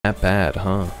That bad,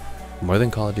 huh? More than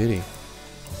Call of Duty.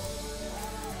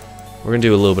 We're gonna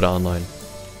do a little bit of online.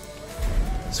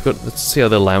 Let's see how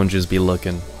the lounges be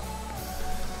looking.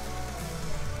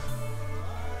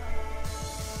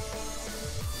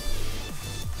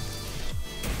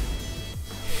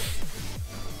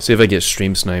 See if I get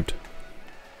stream sniped.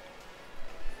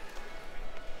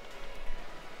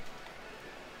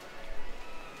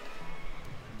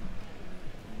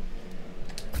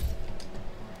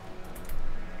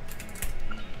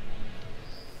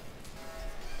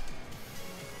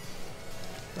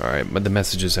 Alright, but the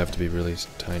messages have to be really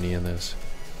tiny in this.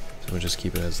 So we'll just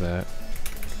keep it as that.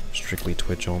 Strictly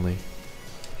Twitch only.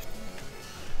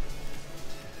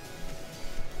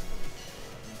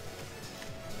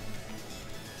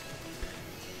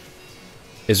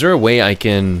 Is there a way I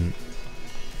can,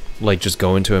 like, just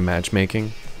go into a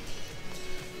matchmaking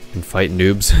and fight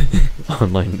noobs?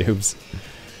 Online noobs.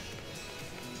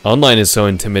 Online is so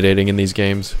intimidating in these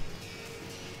games.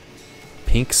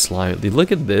 Pink slime.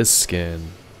 Look at this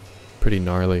skin. Pretty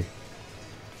gnarly.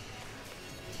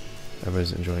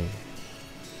 Everybody's enjoying.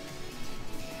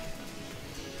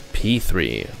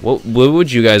 P3. What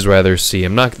would you guys rather see?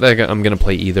 I'm gonna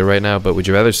play either right now, but would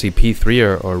you rather see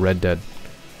P3 or Red Dead?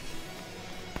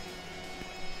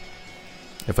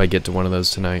 If I get to one of those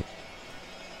tonight.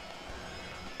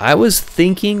 I was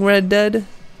thinking Red Dead,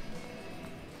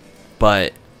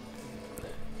 but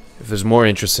if there's more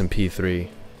interest in P3.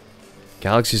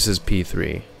 Galaxy says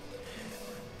P3.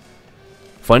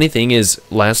 Funny thing is,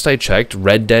 last I checked,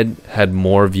 Red Dead had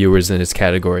more viewers in its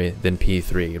category than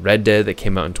P3. Red Dead that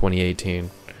came out in 2018.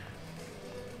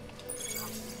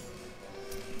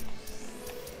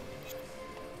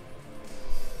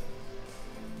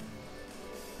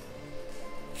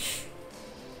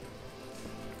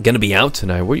 Gonna be out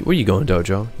tonight. Where you going,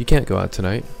 Dojo? You can't go out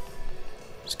tonight.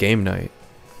 It's game night.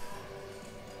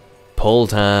 Poll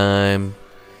time.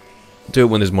 Do it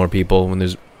when there's more people. When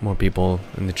there's more people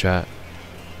in the chat.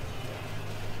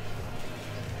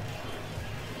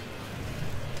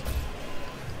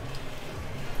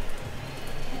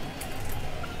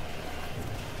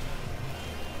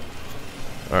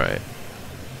 All right.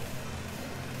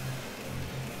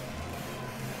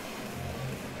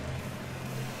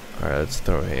 Alright, let's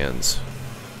throw hands.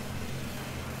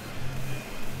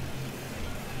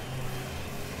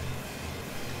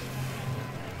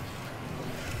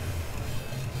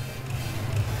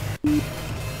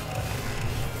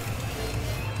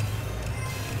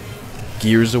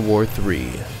 Gears of War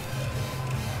 3.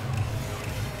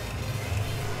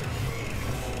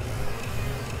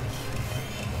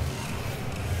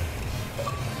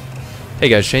 Hey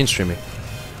guys, Shane streaming.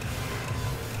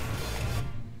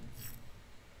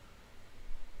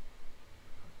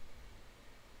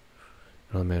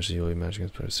 I'll match the UAV match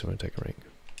against players similar to Tekken rank.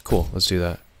 Cool, let's do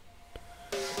that.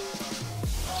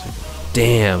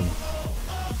 Damn.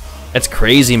 That's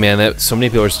crazy, man, that so many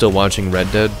people are still watching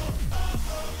Red Dead.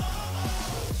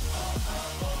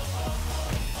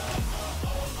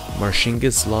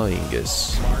 Marshingus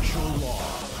Lawingus.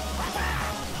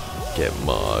 Get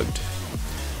mugged.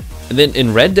 And then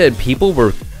in Red Dead, people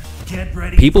were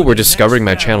discovering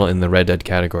my channel in the Red Dead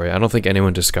category. I don't think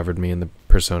anyone discovered me in the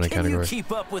Persona category. Can you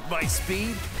keep up with my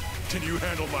speed? Can you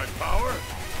handle my power?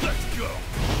 Let's go.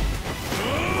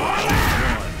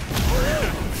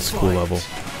 School level.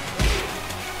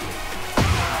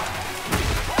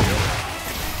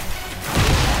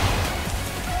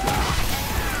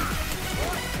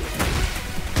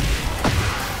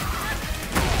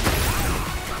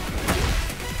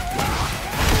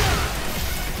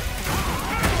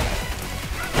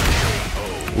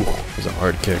 Ooh, that was a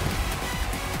hard kick.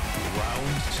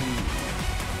 Round 2.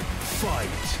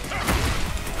 Fight. Round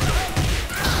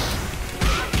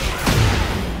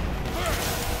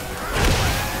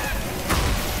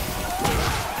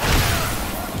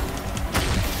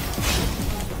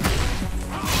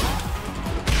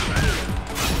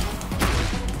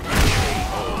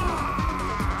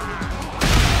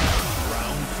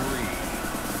 3.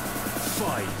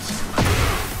 Fight.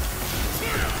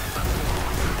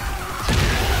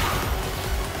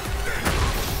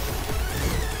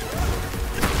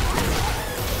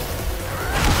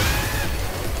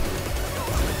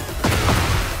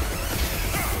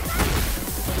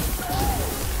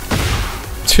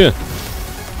 Tch. You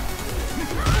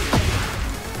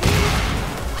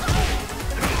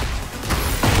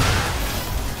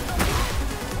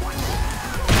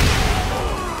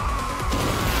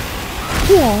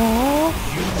win.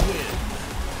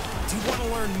 Do you want to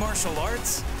learn martial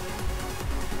arts?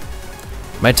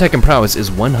 My Tekken prowess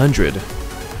is 100.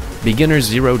 Beginner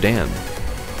 0 Dan.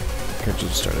 Character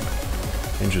just started.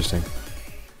 Interesting.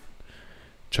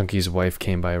 Chunky's wife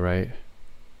came by, right?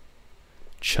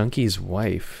 Chunky's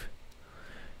wife.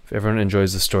 If everyone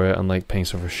enjoys the story, unlike paying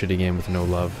for a shitty game with no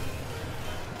love.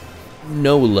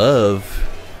 No love?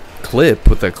 Clip?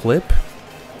 With a clip?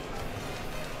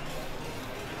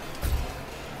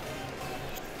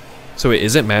 So wait,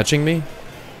 is it matching me?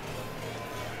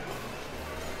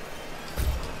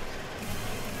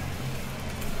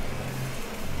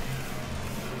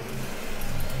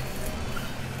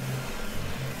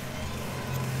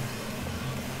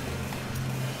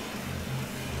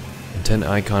 Intent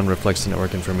icon reflects the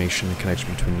network information and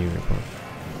connection between you and your phone.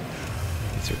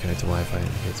 It's your connected Wi-Fi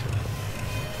indicates your phone.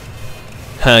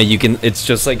 Huh, you can, it's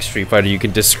just like Street Fighter, you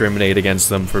can discriminate against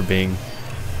them for being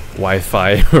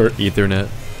Wi-Fi or Ethernet.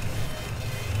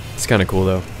 It's kind of cool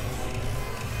though.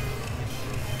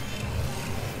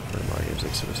 Mario games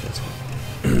like Suicide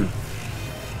Squad.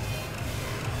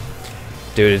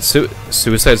 Dude, it's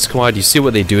Suicide Squad. You see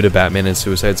what they do to Batman in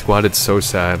Suicide Squad? It's so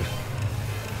sad.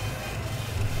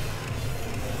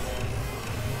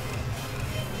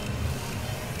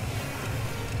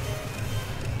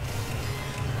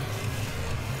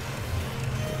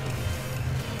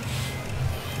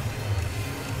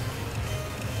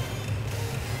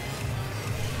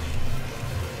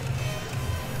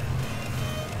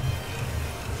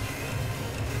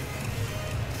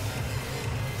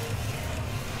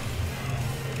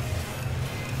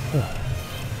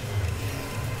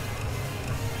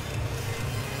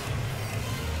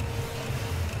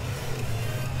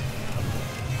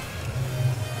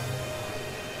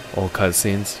 All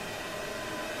cutscenes.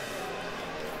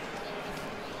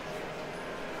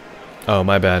 Oh,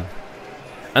 my bad.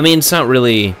 I mean, it's not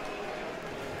really.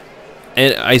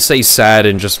 And I say sad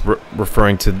and just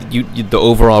referring to the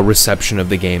overall reception of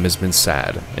the game has been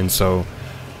sad, and so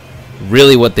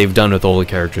really what they've done with all the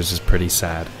characters is pretty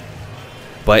sad.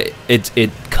 But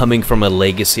it coming from a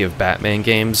legacy of Batman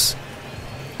games,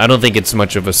 I don't think it's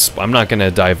much of a. I'm not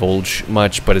gonna divulge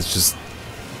much, but it's just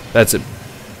that's it.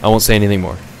 I won't say anything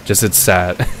more. Just it's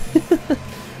sad.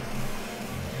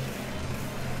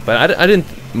 But I didn't.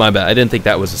 My bad. I didn't think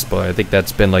that was a spoiler. I think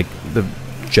that's been like the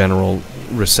general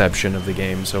reception of the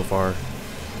game so far.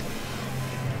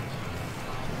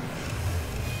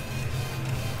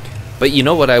 But you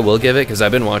know what I will give it, because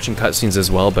I've been watching cutscenes as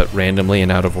well, but randomly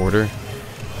and out of order.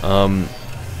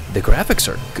 The graphics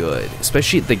are good,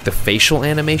 especially like the facial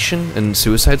animation in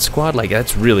Suicide Squad. Like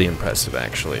that's really impressive,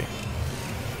 actually.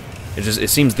 It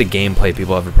seems the gameplay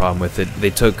people have a problem with it. They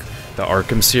took the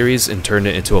Arkham series and turned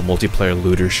it into a multiplayer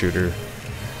looter shooter.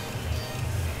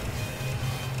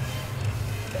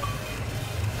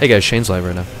 Hey guys, Shane's live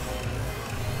right now.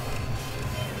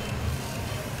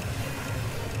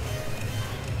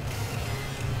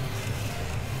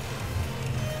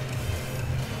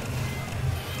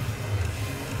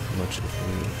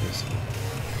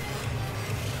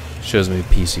 Shows me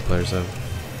PC players though.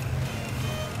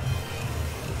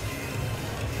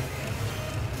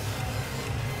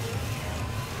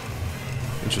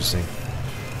 Interesting.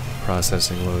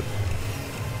 Processing load.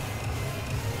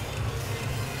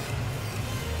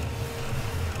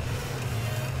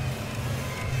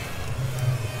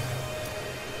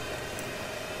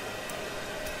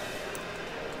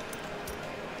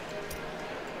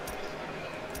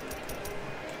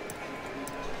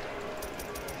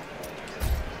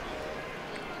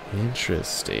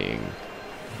 Interesting.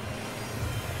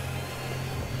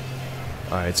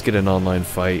 Alright, let's get an online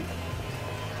fight.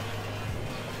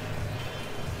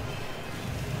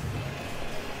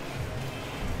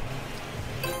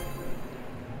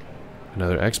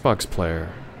 Another Xbox player.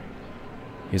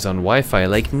 He's on Wi-Fi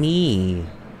like me.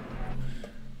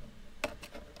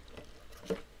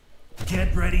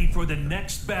 Get ready for the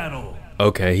next battle.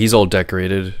 Okay, he's all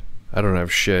decorated. I don't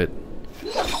have shit.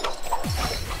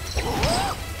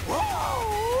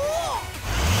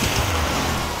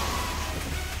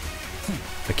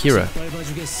 Akira.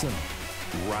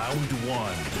 Round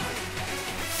one.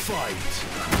 Fight.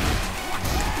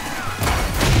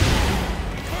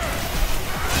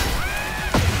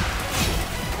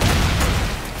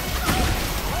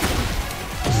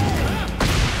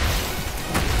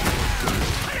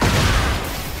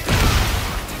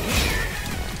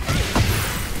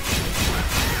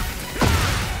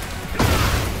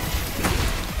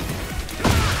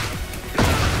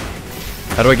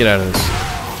 How do I get out of this?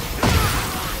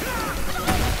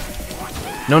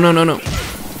 No, no, no, no.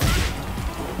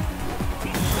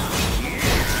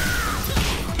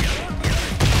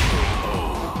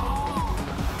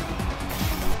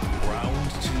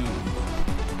 Round two.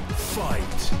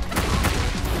 Fight.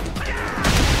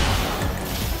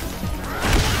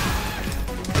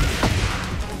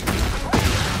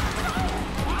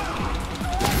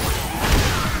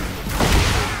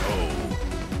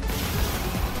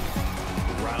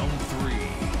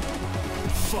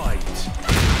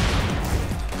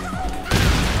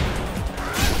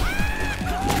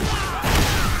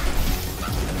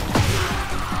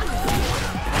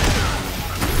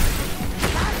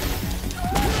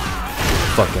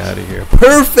 fuck out of here.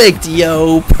 Perfect,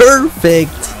 yo, perfect.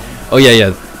 Oh yeah,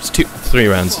 yeah. It's 3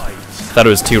 rounds. Thought it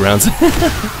was 2 rounds.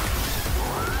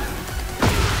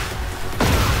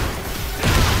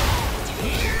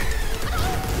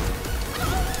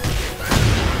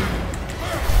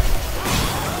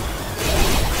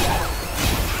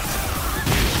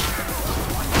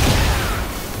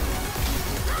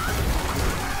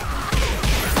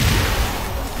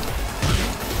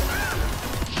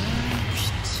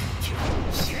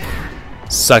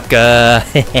 Sucker.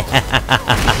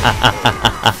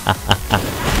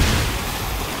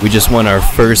 We just won our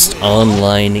first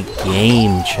online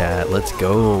game, chat. Let's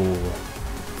go.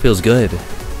 Feels good.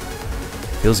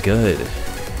 Feels good.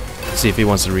 Let's see if he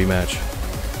wants to rematch.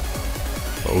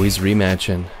 Oh, he's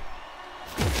rematching.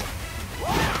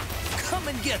 Come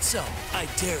and get some. I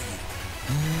dare you.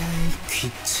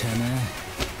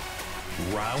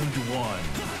 Round 1.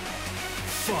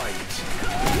 Fight.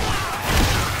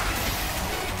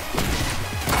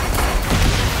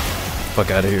 Fuck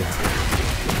out of here.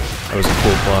 That was a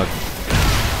cool block.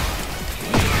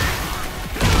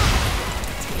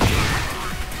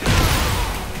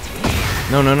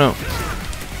 No, no, no.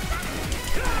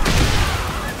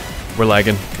 We're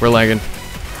lagging. We're lagging.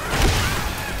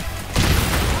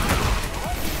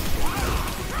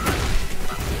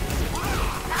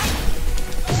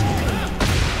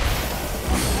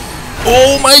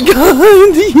 Oh my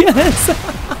god! Yes!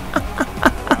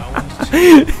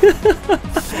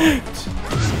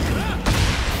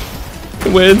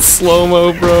 Went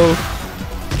slow-mo, bro.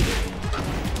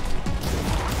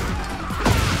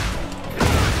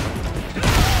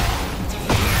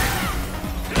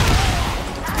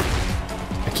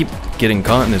 I keep getting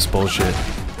caught in this bullshit.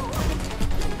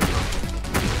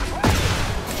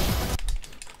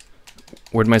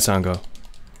 Where'd my sound go?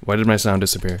 Why did my sound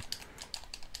disappear?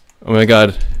 Oh my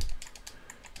god.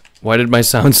 Why did my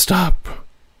sound stop?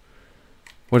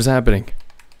 What is happening?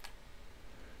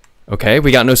 Okay,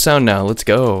 we got no sound now. Let's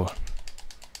go.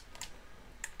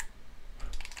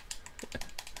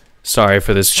 Sorry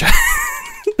for this chat.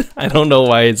 I don't know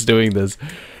why it's doing this.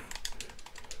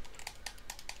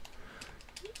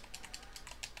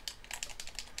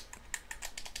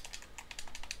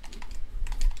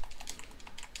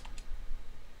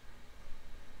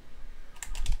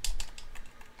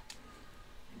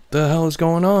 The hell is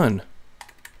going on?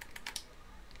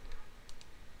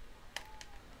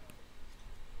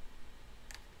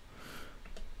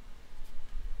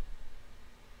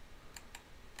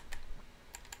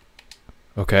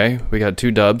 Okay, we got 2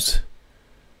 dubs.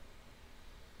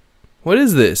 What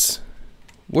is this?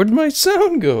 Where'd my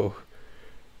sound go?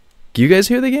 Do you guys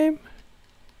hear the game?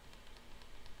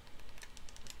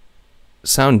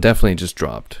 Sound definitely just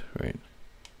dropped, right?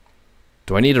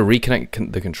 Do I need to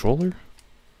reconnect the controller?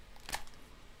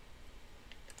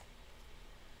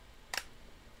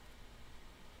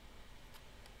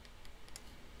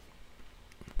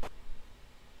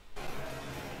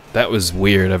 That was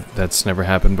weird. That's never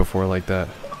happened before like that.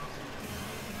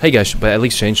 Hey guys, but at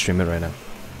least change stream it right now.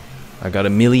 I got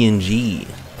 1,000,000 G.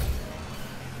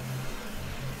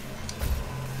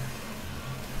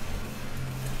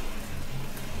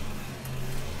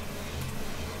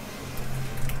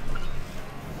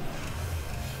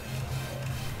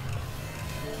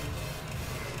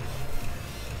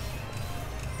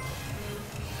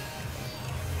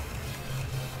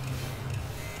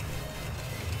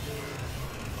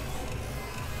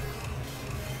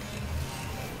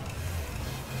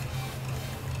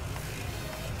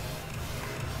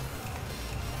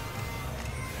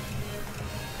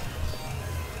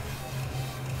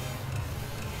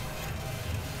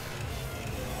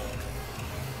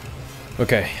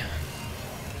 Okay.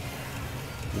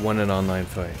 Won an online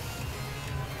fight.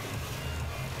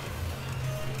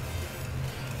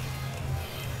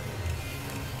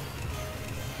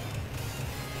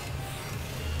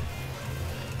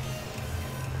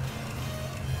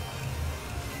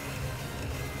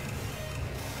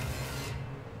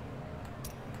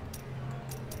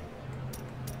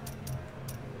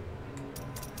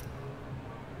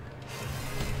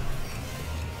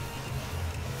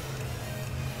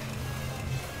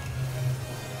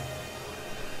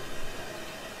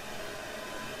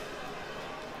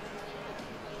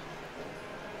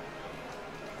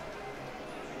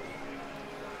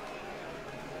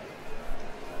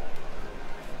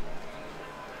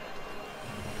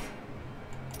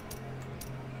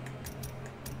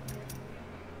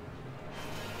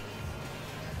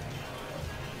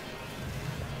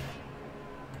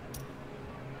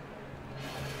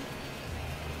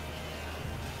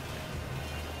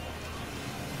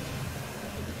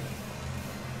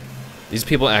 These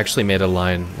people actually made a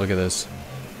line. Look at this.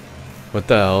 What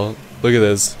the hell? Look at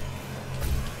this.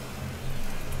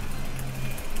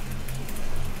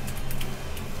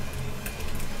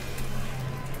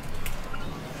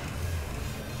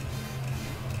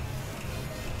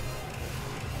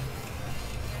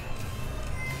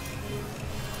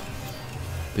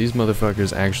 These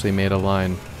motherfuckers actually made a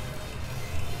line.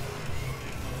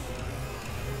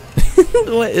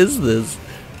 What is this?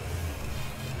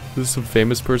 Is this some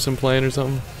famous person playing or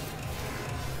something?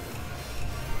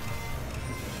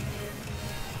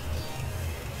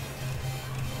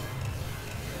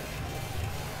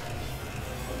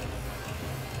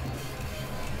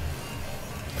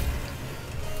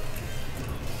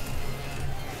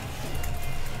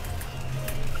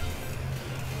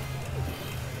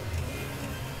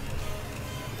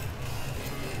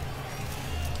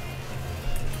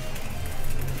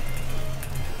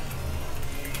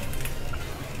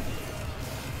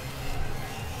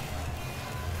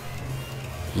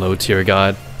 Low tier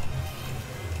god.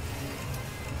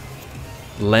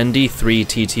 Lendy3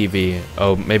 TTV.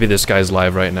 Oh, maybe this guy's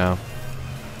live right now.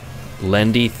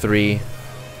 Lendy3.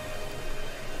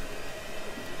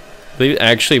 They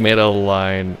actually made a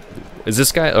line. Is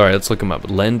this guy? Alright, let's look him up.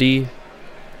 Lendy.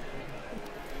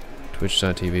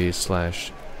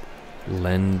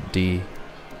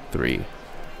 Twitch.tv/Lendy3.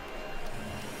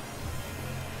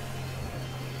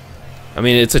 I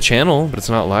mean, it's a channel, but it's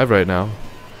not live right now.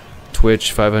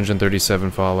 Twitch, 537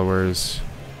 followers.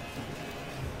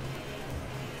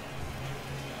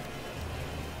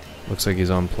 Looks like he's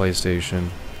on PlayStation.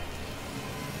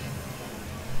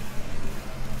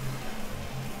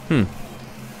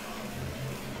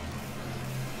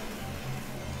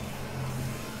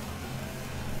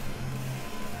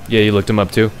 Yeah, you looked him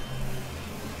up too?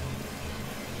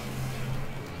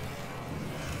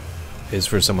 Is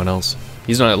for someone else.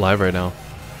 He's not live right now.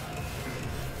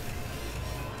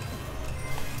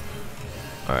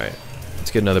 Alright, let's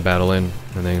get another battle in,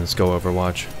 and then let's go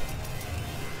Overwatch.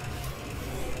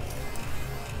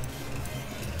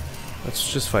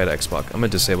 Let's just fight Xbox. I'm gonna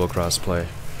disable crossplay.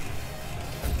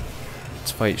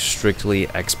 Let's fight strictly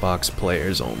Xbox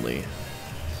players only.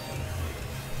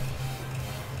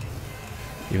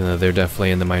 Even though they're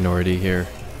definitely in the minority here.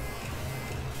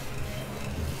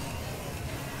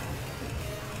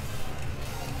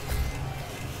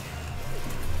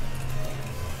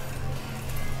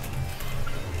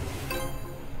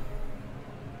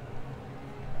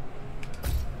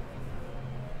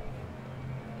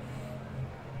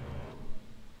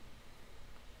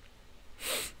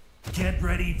 Get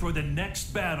ready for the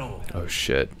next battle. Oh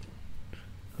shit.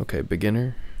 Okay,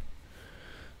 beginner.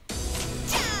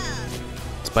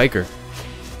 Spiker.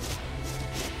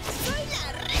 Soy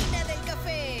la reina del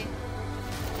café.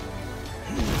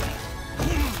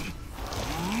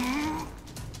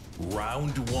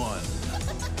 Round one.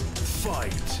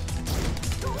 Fight.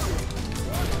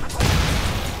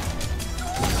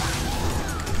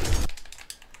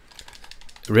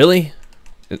 Really?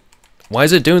 Why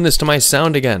is it doing this to my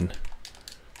sound again?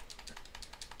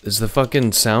 Is the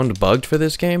fucking sound bugged for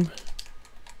this game?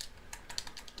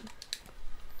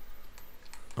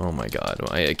 Oh my god,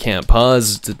 I can't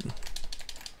pause.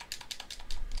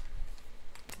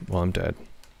 Well, I'm dead.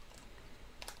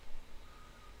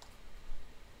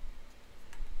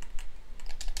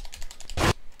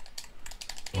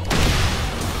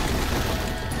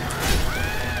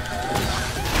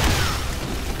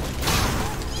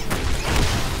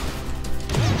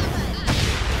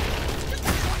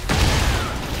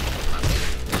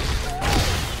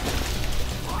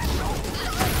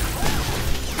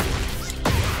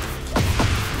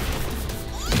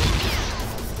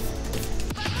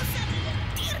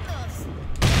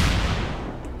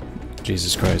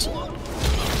 Jesus Christ.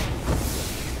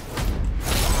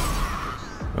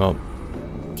 Oh.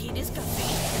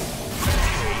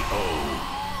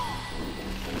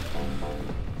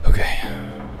 Okay.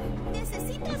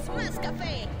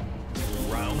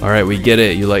 Alright, we get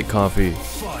it. You like coffee.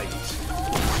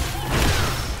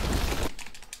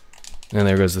 And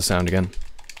there goes the sound again.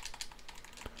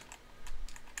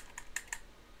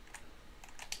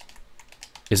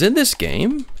 Is it this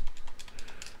game?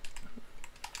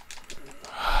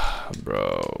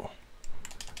 Bro.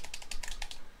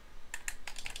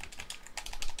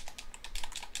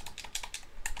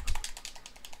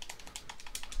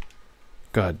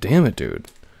 God damn it,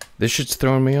 dude. This shit's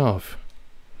throwing me off.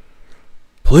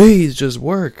 Please, just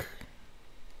work.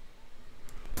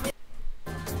 ¿No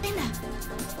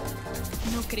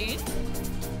creen?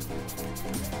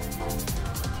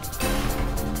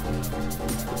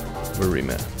 We're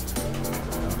rematch.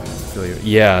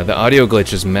 Yeah, the audio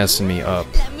glitch is messing me up.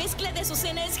 La mezcla de su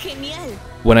cena es genial.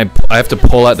 when I have to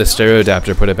pull out the stereo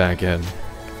adapter, put it back in.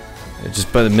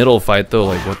 Just by the middle fight though,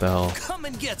 like what the hell Come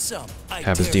and get some.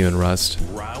 happens to you in Rust?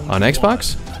 Round On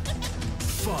Xbox?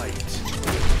 Fight.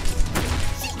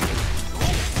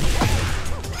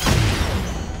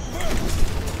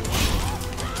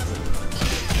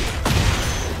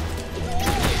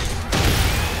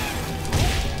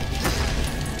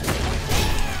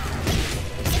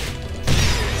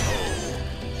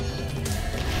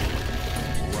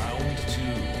 Round 2.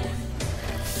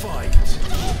 Fight.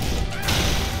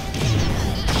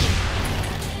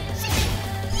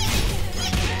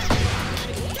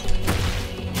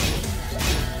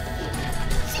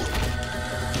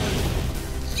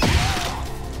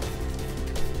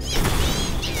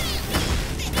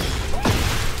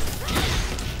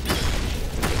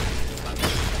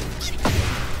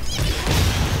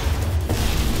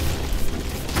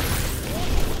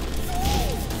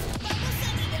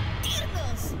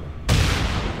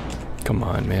 Come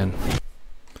on, man.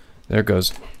 There it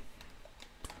goes.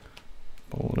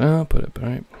 Pull it out, put it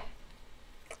right.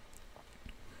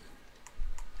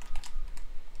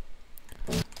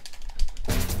 Are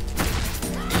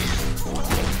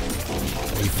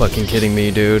you fucking kidding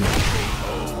me, dude?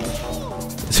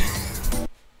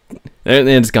 And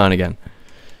it's gone again.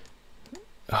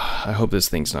 I hope this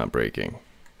thing's not breaking.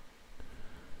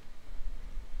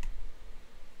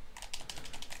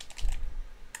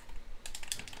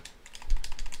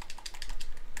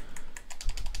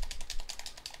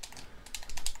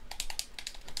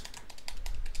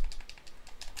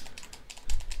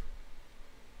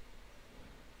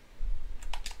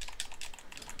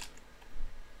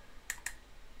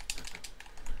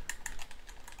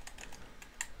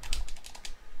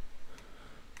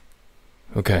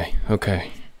 Okay,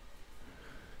 okay.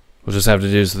 We'll just have to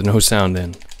do this with no sound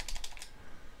in.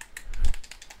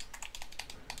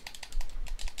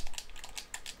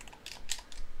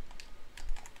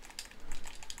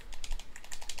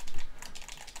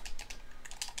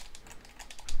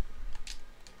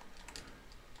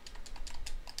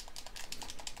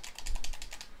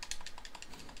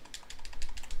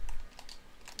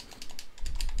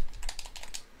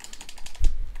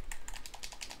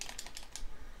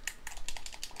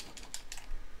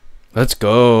 Let's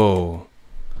go.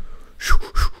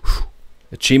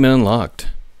 Achievement unlocked.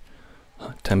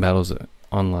 10 battles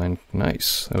online.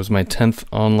 Nice. That was my 10th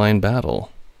online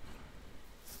battle.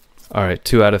 Alright,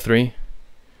 2 out of 3.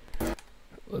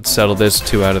 Let's settle this.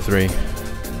 2 out of 3.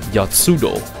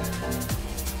 Yatsudo.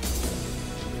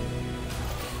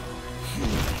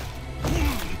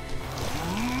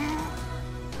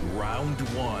 Round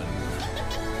 1.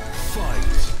 Fight.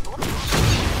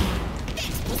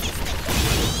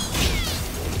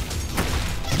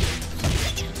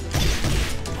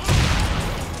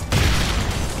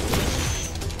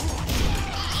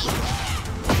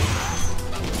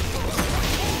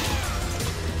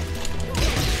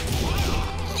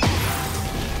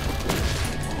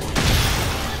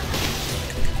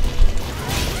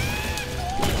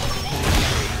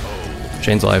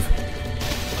 Shane's live.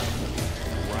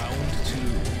 Round 2.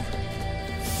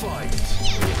 Fight.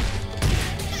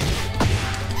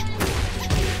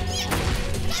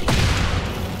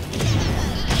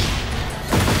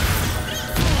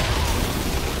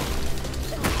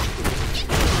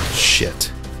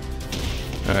 Shit.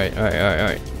 Alright, alright, alright,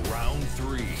 alright. Round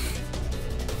 3.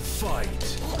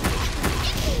 Fight.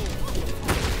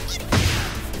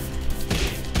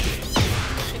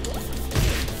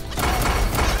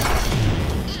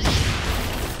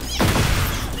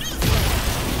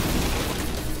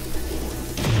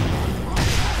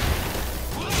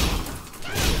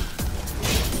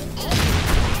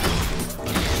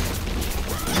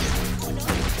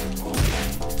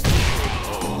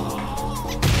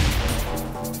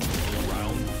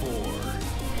 Round 4.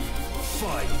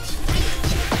 Fight.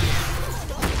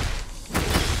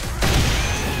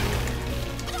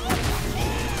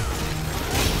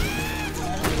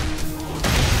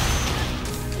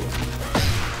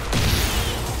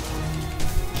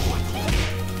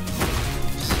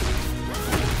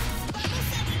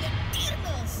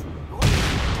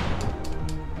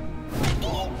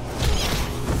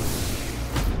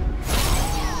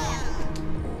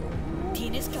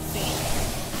 ¿Tienes café?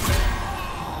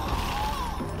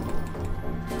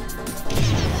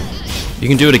 You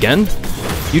can do it again?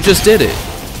 You just did it.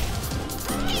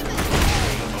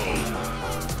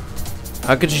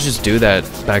 How could you just do that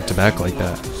back to back like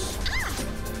that?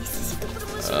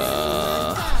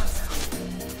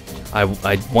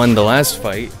 I won the last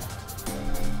fight.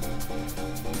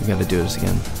 We gotta do this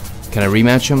again. Can I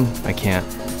rematch him? I can't.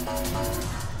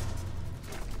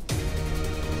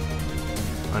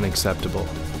 Unacceptable.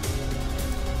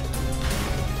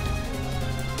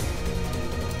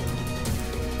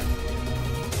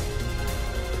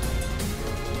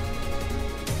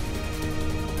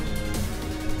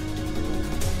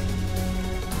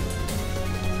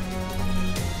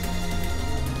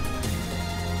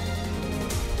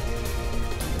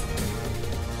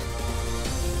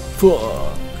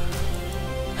 Fuck.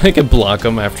 I can block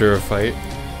him after a fight.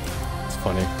 It's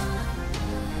funny.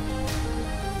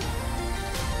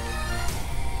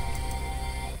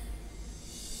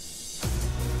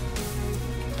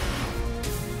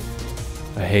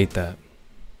 I hate that.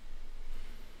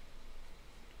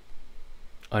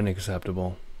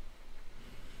 Unacceptable.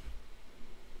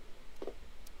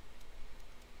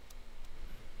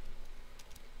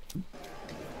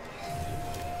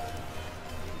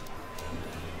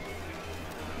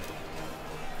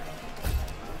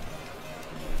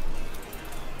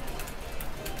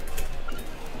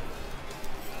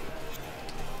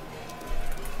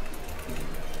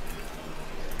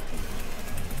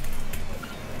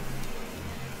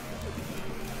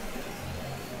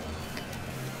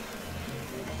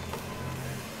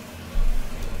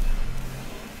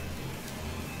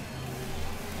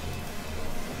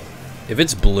 If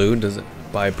it's blue, does it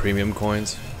buy premium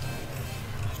coins?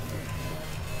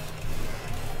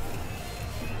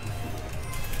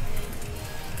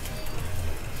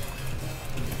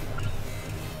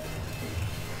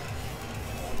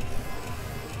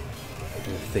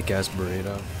 Thick ass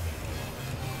burrito.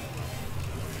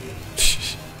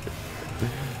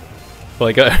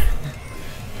 like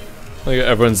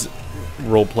everyone's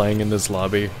role playing in this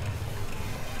lobby.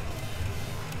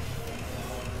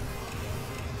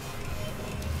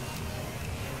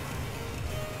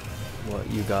 What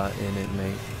you got in it,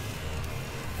 mate?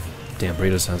 Damn,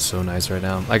 burrito sounds so nice right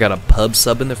now. I got a pub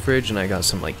sub in the fridge and I got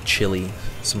some like chili,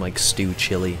 some like stew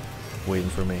chili waiting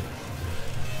for me.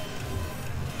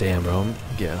 Damn, bro, I'm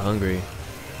getting hungry.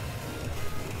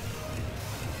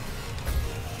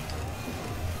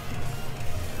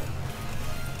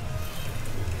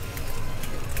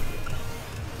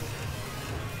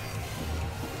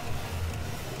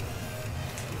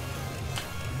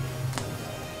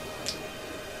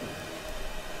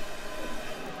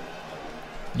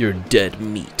 You're dead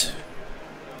meat.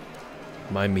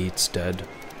 My meat's dead,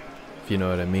 if you know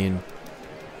what I mean.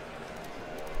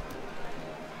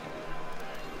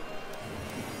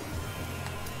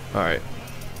 Alright.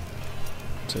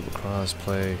 Table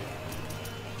crossplay.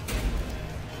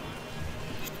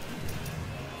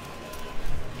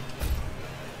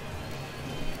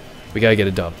 We gotta get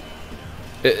a dub.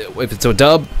 If it's a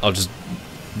dub, I'll just...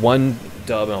 one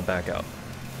dub and I'll back out.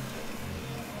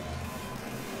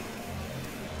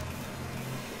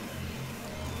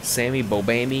 Sammy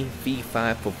Bobamy,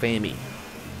 V5 for Fammy.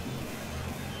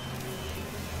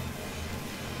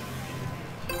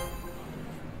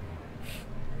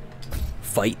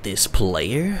 Fight this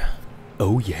player?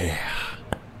 Oh yeah.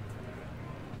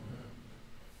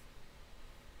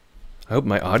 I hope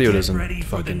my audio doesn't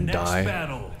fucking die.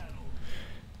 Battle.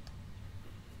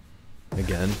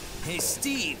 Again. Hey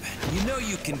Steve, you know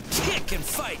you can kick in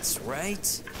fights,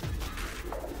 right?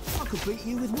 I could beat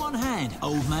you with one hand,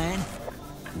 old man.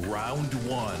 Round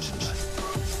one.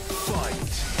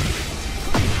 Fight.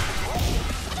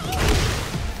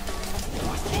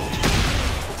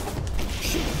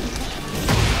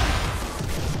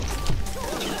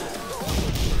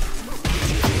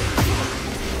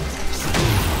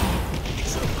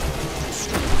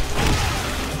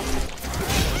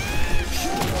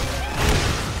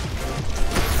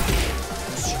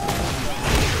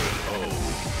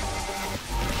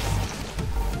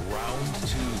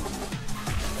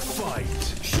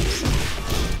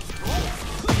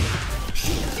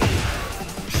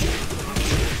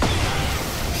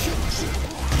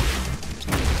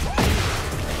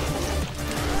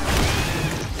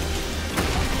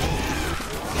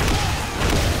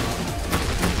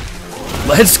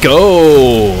 Let's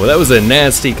go! That was a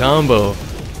nasty combo.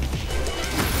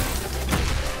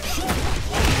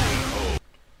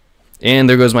 And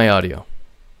there goes my audio.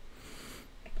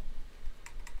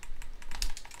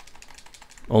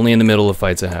 Only in the middle of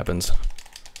fights it happens.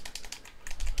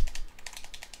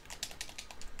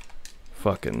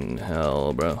 Fucking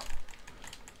hell, bro.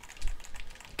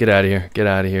 Get out of here. Get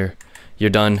out of here.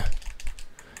 You're done.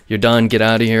 You're done. Get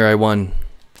out of here. I won.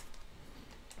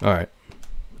 Alright.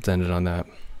 Let's end it on that.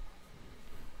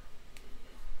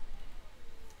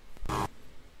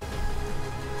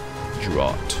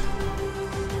 Drought.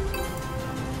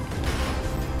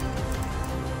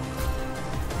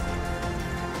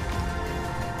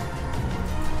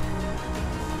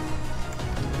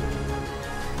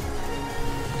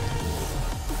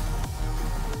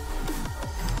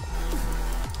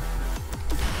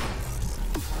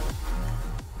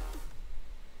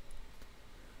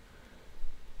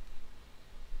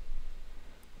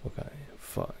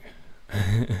 fuck?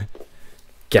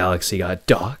 Galaxy got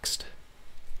doxxed.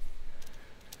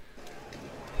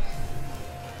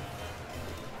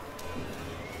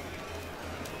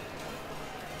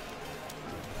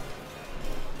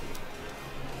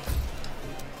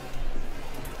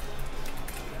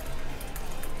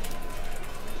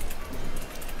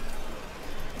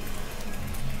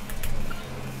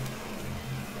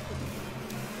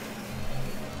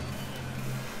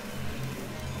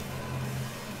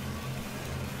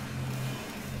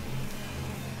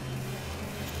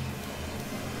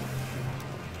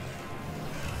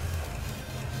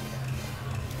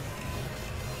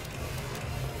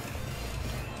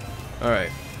 All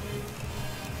right.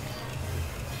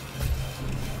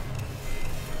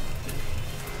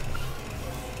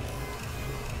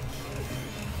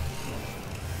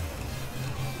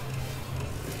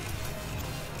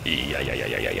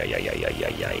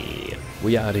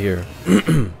 We out of here.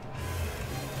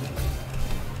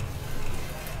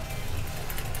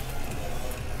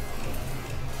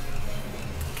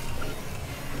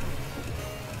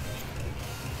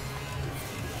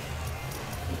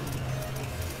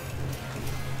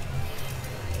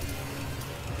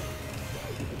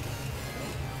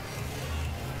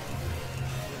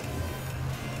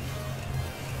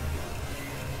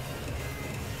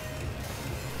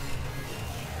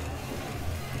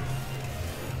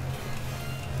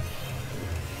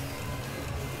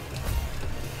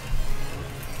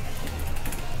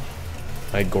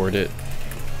 I gored it.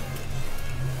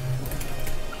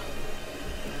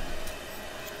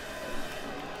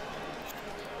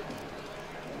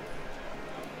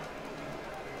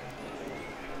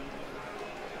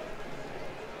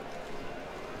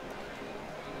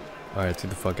 Alright, let's get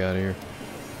the fuck out of here.